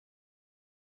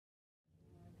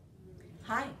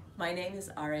Hi, my name is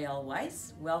Ariel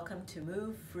Weiss. Welcome to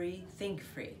Move Free, Think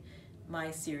Free, my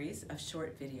series of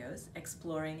short videos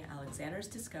exploring Alexander's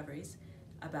discoveries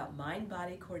about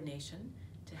mind-body coordination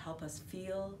to help us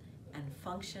feel and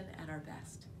function at our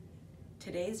best.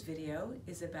 Today's video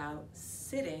is about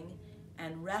sitting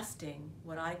and resting,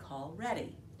 what I call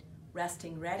ready.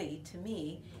 Resting ready, to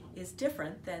me, is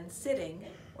different than sitting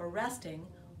or resting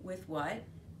with what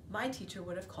my teacher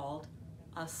would have called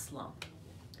a slump.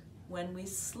 When we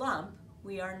slump,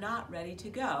 we are not ready to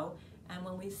go, and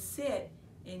when we sit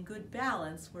in good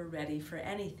balance, we're ready for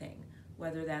anything,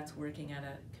 whether that's working at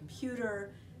a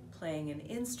computer, playing an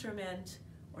instrument,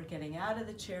 or getting out of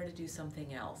the chair to do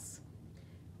something else.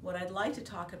 What I'd like to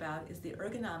talk about is the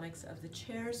ergonomics of the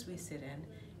chairs we sit in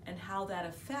and how that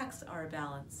affects our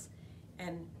balance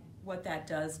and what that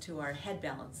does to our head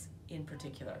balance in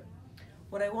particular.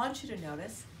 What I want you to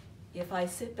notice, if I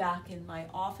sit back in my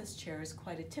office chair, is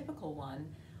quite a typical one.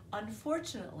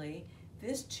 Unfortunately,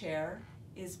 this chair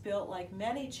is built like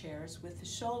many chairs with the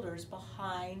shoulders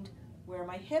behind where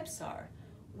my hips are.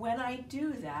 When I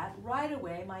do that, right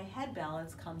away my head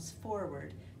balance comes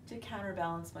forward to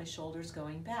counterbalance my shoulders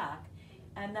going back,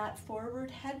 and that forward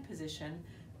head position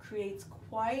creates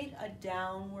quite a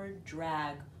downward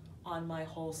drag on my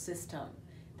whole system.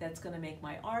 That's going to make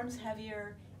my arms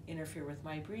heavier, interfere with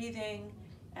my breathing,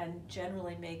 and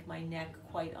generally make my neck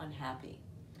quite unhappy.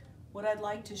 What I'd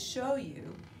like to show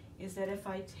you is that if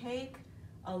I take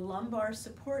a lumbar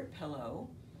support pillow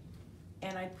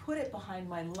and I put it behind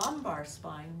my lumbar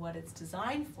spine, what it's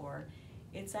designed for,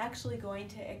 it's actually going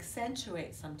to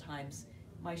accentuate sometimes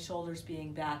my shoulders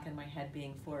being back and my head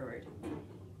being forward.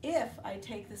 If I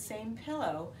take the same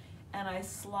pillow and I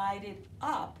slide it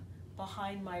up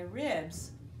behind my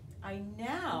ribs, I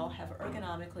now have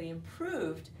ergonomically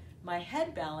improved my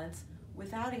head balance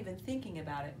without even thinking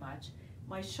about it much.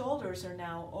 My shoulders are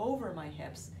now over my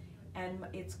hips, and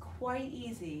it's quite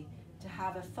easy to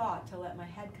have a thought to let my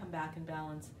head come back in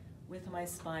balance with my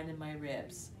spine and my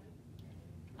ribs.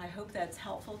 I hope that's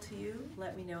helpful to you.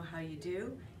 Let me know how you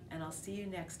do, and I'll see you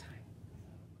next time.